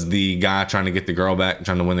was the guy trying to get the girl back,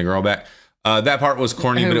 trying to win the girl back. That part was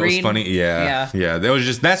corny, but it was funny. Yeah. That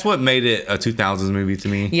was that's what made it a 2000s movie to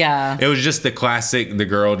me. Yeah. It was just the classic. The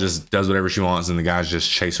girl just does whatever she wants, and the guys just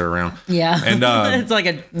chase her around. Yeah. And it's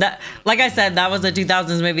like like I said, that was a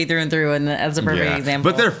 2000s movie through and through, and that's a perfect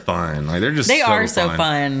example. But they're fun. Like they're just they are so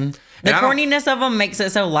fun. The corniness of them makes it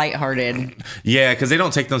so lighthearted. Yeah, because they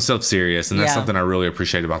don't take themselves serious, and that's something I really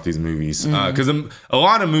appreciate about these movies. Because a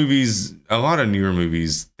lot of newer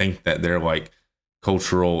movies think that they're like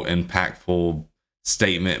cultural, impactful,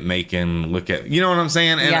 statement making. Look at, you know what I'm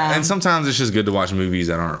saying? And sometimes it's just good to watch movies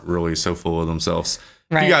that aren't really so full of themselves.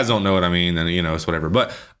 Right. If you guys don't know what I mean, then it's whatever. But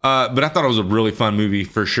I thought it was a really fun movie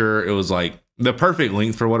for sure. It was like the perfect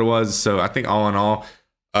length for what it was. So I think all in all,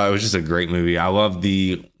 it was just a great movie. I love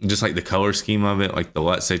the color scheme of it, like the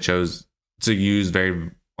LUTs they chose to use,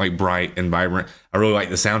 very like bright and vibrant. I really like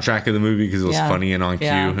the soundtrack of the movie because it was funny and on cue.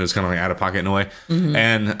 It was kind of like out of pocket in a way.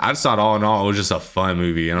 And I just thought all in all, it was just a fun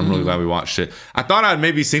movie, and I'm really glad we watched it. I thought I'd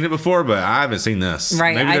maybe seen it before, but I haven't seen this.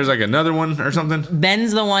 Right. Maybe there's like another one or something.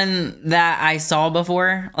 Ben's the one that I saw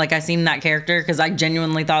before. Like I seen that character because I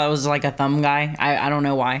genuinely thought it was like a thumb guy. I don't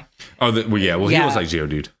know why. Oh, he was like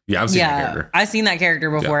Geodude. Yeah, I've seen that character. I've seen that character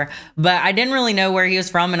before, but I didn't really know where he was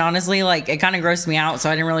from, and honestly, like it kind of grossed me out, so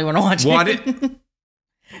I didn't really want to watch it.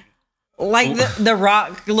 Like the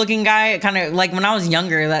rock looking guy, kind of like when I was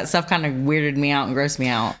younger, that stuff kind of weirded me out and grossed me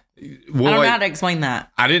out. Well, I don't know how to explain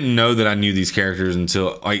that. I didn't know that I knew these characters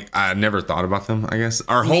until I never thought about them, I guess.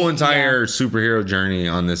 Our whole entire superhero journey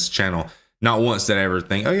on this channel, not once did I ever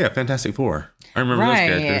think, oh yeah, Fantastic Four. I remember those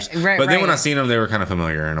characters. But then when I seen them, they were kind of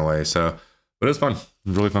familiar in a way. So, but it was fun. It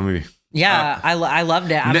was a really fun movie. Yeah, I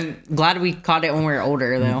loved it. I'm glad we caught it when we were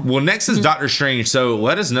older, though. Well, next is Doctor Strange. So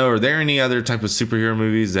let us know, are there any other type of superhero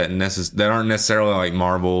movies that aren't necessarily like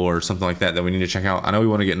Marvel or something like that we need to check out? I know we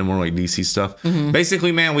want to get into more like DC stuff.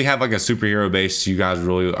 Basically, man, we have like a superhero base. You guys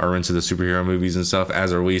really are into the superhero movies and stuff,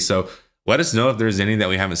 as are we. So let us know if there's any that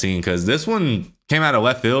we haven't seen, because this one came out of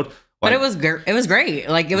left field. But it was great.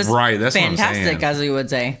 Like it was that's fantastic, as we would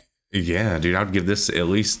say. Yeah, dude, I would give this at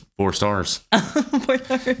least 4 stars. 4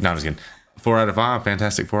 stars. No, I'm just kidding. 4 out of 5.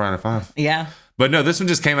 Fantastic 4 out of 5. Yeah. But no, this one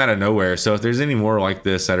just came out of nowhere. So if there's any more like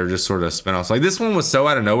this that are just sort of spinoffs, like this one was so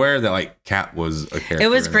out of nowhere that like Cap was a character. It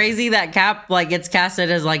was crazy that Cap like gets casted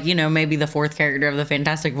as like, maybe the 4th character of the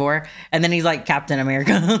Fantastic Four, and then he's like Captain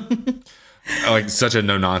America. Like such a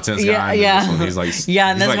no nonsense guy. Yeah. This one, he's like,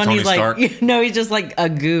 and this one he's like, no, he's just like a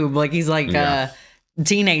goob. Like he's like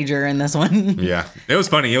teenager in this one. Yeah, it was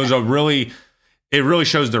funny. It was it really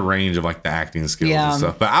shows the range of like the acting skills and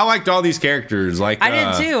stuff. But I liked all these characters. Like I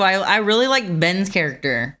did too. I really liked Ben's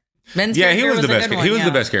character. Ben's he was the best. He was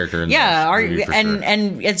the best character. In movie,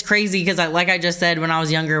 and it's crazy because like I just said, when I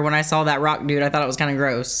was younger, when I saw that rock dude, I thought it was kind of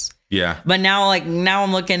gross. Yeah. But now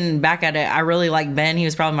I'm looking back at it, I really like Ben. He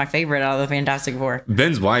was probably my favorite out of the Fantastic Four.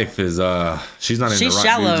 Ben's wife is she's not into rock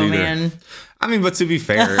shallow, dudes either. man. I mean, but to be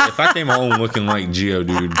fair, if I came home looking like Geo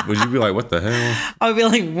Dude, would you be like, what the hell? I would be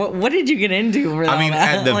like, what did you get into? For I mean,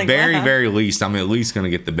 that? at the like, very least, I'm at least going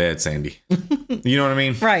to get the bed, Sandy. You know what I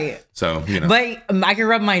mean? Right. So, you know. But I could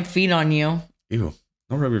rub my feet on you. Ew.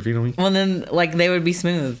 Don't rub your feet on me. Well, then, like, they would be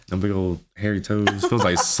smooth. No big old hairy toes. Feels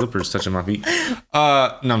like slippers touching my feet.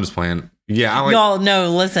 No, I'm just playing. Yeah, I like. Y'all,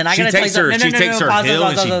 no, listen. I gotta tell you something. She takes her heel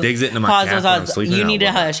and she digs it into my calf when I'm sleeping. You need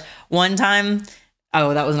to hush. One time,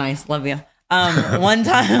 oh, that was nice. Love you. One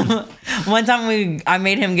time I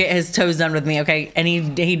made him get his toes done with me. Okay, and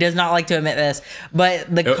he does not like to admit this,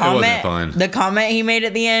 but the comment he made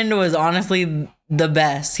at the end was honestly the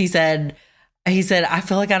best. He said, I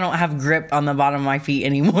feel like I don't have grip on the bottom of my feet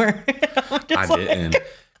anymore. I didn't.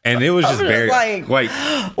 And it was just very like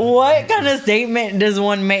what kind of statement does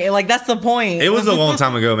one make? Like, that's the point. It was a long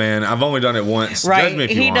time ago, man. I've only done it once. Right. Judge me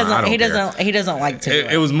if you want. He doesn't like to do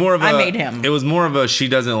it. It was more of a I made him. It was more of a she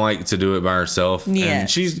doesn't like to do it by herself. Yeah. And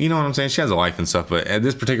she's, you know what I'm saying? She has a life and stuff, but at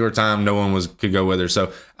this particular time no one could go with her.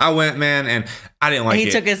 So I went, man, and I didn't like it.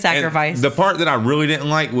 He took his sacrifice. And the part that I really didn't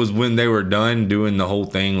like was when they were done doing the whole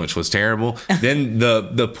thing, which was terrible. Then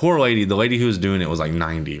the poor lady, the lady who was doing it was like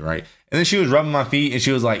 90, right? And then she was rubbing my feet and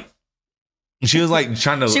she was like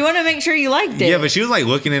trying to. She wanted to make sure you liked it. Yeah, but she was like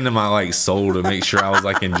looking into my like soul to make sure I was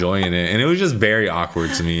like enjoying it, and it was just very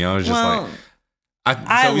awkward to me. I was just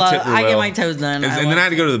I get my toes done, and then I had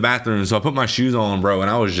to go to the bathroom, so I put my shoes on, bro,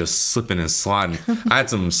 and I was just slipping and sliding. I had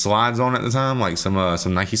some slides on at the time, like some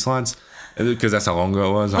Nike slides, because that's how long ago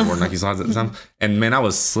it was. I wore Nike slides at the time, and man, I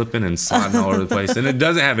was slipping and sliding all over the place. And it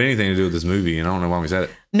doesn't have anything to do with this movie, and I don't know why we said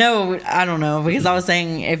it. No, I don't know, because I was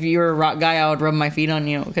saying if you were a rock guy, I would rub my feet on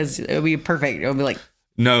you because it would be perfect. It would be like.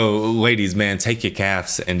 No, ladies, man, take your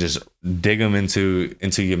calves and just dig them into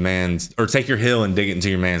your man's, or take your heel and dig it into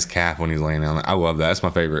your man's calf when he's laying down. I love that. That's my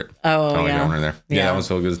favorite. Oh, yeah. Right there. Yeah,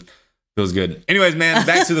 that one feels good. Anyways, man,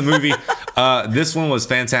 back to the movie. This one was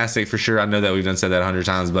fantastic for sure. I know that we've said that 100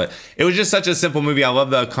 times, but it was just such a simple movie. I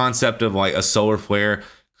love the concept of like a solar flare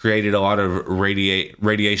created a lot of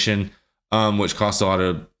radiation, which caused a lot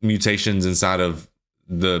of mutations inside of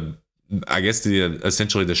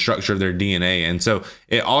essentially the structure of their DNA. And so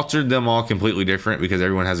it altered them all completely different because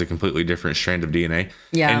everyone has a completely different strand of DNA.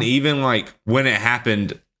 Yeah. And even like when it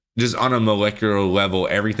happened, just on a molecular level,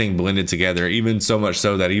 everything blended together, even so much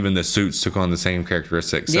so that even the suits took on the same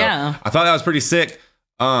characteristics. So yeah. I thought that was pretty sick.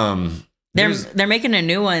 They're making a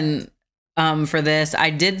new one for this. I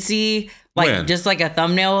did see just like a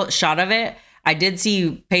thumbnail shot of it. I did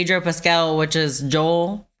see Pedro Pascal, which is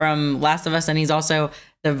Joel from Last of Us, and he's also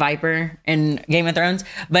the Viper in Game of Thrones.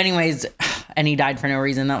 But anyways, and he died for no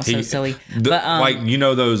reason. That was so silly. But like, you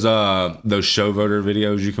know, those show voter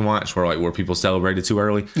videos you can watch where people celebrated too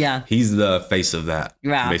early. Yeah, he's the face of that.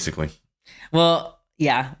 Yeah, basically. Well,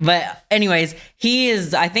 yeah, but anyways, he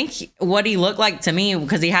is. I think what he looked like to me,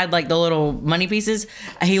 because he had like the little money pieces.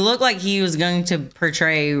 He looked like he was going to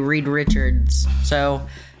portray Reed Richards. So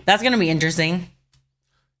that's gonna be interesting.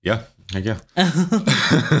 Yeah. Heck yeah.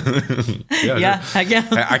 Heck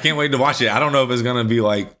yeah. I can't wait to watch it. I don't know if it's gonna be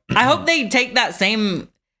like. I hope they take that same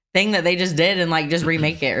thing that they just did and like just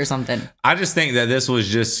remake it or something. I just think that this was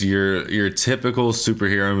just your typical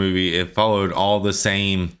superhero movie. It followed all the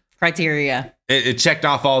same criteria. It checked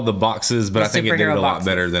off all the boxes, but I think it did a lot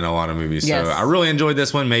better than a lot of movies. Yes. So I really enjoyed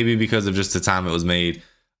this one, maybe because of just the time it was made,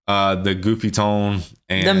 the goofy tone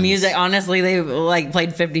and the music. Honestly, they like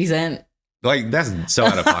played 50 Cent. Like, that's so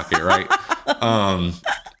out of pocket, right?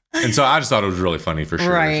 And so I just thought it was really funny for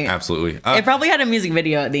sure. Right. Absolutely. It probably had a music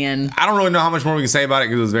video at the end. I don't really know how much more we can say about it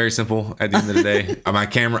because it was very simple at the end of the day. My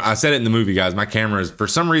camera, I said it in the movie, guys. My camera is, for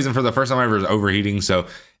some reason, for the first time ever, is overheating. So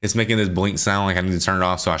it's making this blink sound like I need to turn it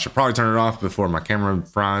off. So I should probably turn it off before my camera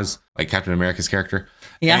fries, like Captain America's character.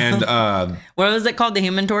 Yeah. And what was it called? The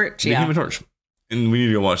Human Torch? The Human Torch. And we need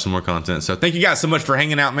to go watch some more content. So thank you guys so much for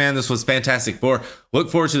hanging out, man. This was Fantastic Four. Look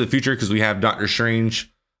forward to the future because we have Doctor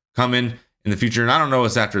Strange coming in the future. And I don't know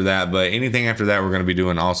what's after that, but anything after that we're going to be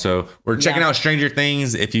doing also. We're checking out Stranger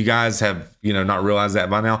Things. If you guys have, not realized that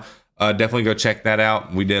by now, definitely go check that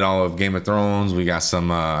out. We did all of Game of Thrones. We got some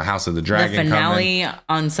House of the Dragon coming. The finale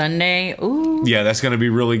on Sunday. Ooh. Yeah, that's going to be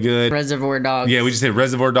really good. Reservoir Dogs. Yeah, we just did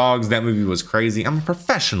Reservoir Dogs. That movie was crazy. I'm a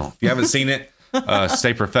professional. If you haven't seen it,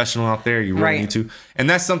 Stay professional out there. You really need to. And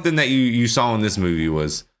that's something that you saw in this movie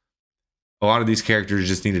was a lot of these characters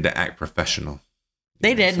just needed to act professional.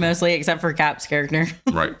 They did mostly, except for Cap's character.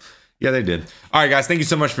 Right. Yeah, they did. All right, guys. Thank you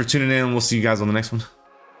so much for tuning in. We'll see you guys on the next one.